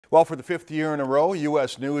Well, for the fifth year in a row,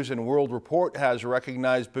 U.S. News and World Report has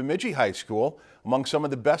recognized Bemidji High School among some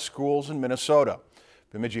of the best schools in Minnesota.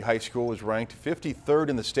 Bemidji High School was ranked 53rd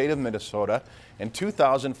in the state of Minnesota and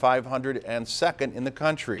 2,502nd in the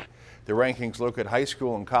country. The rankings look at high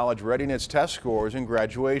school and college readiness test scores and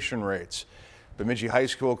graduation rates. Bemidji High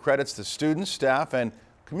School credits the students, staff, and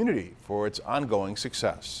community for its ongoing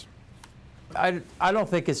success. I don't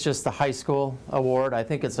think it's just the high school award. I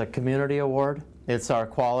think it's a community award. It's our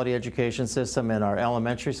quality education system in our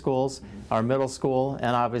elementary schools, our middle school,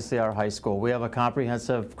 and obviously our high school. We have a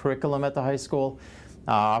comprehensive curriculum at the high school,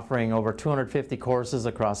 offering over 250 courses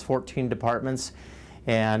across 14 departments.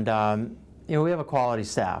 And we have a quality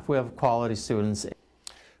staff. We have quality students.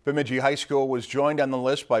 Bemidji High School was joined on the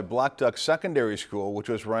list by Black Duck Secondary School, which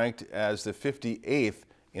was ranked as the 58th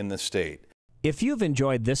in the state. If you've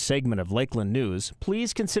enjoyed this segment of Lakeland News,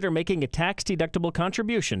 please consider making a tax-deductible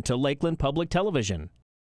contribution to Lakeland Public Television.